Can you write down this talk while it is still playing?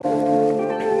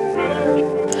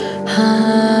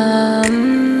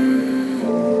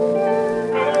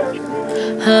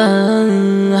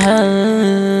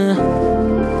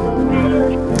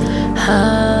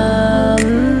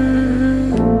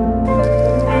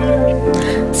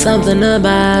Something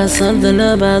about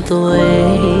the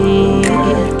way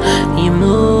you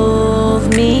move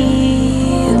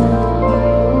me.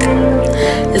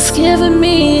 It's giving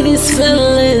me these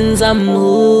feelings I'm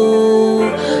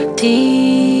moody.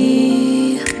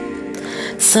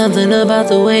 Something about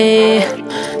the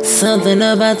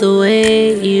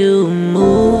way you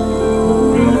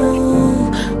move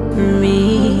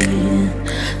me.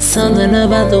 Something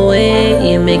about the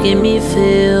way you're making me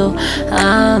feel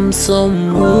I'm so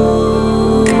moody.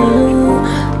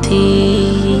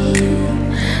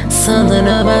 Something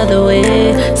about the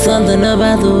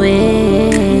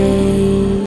way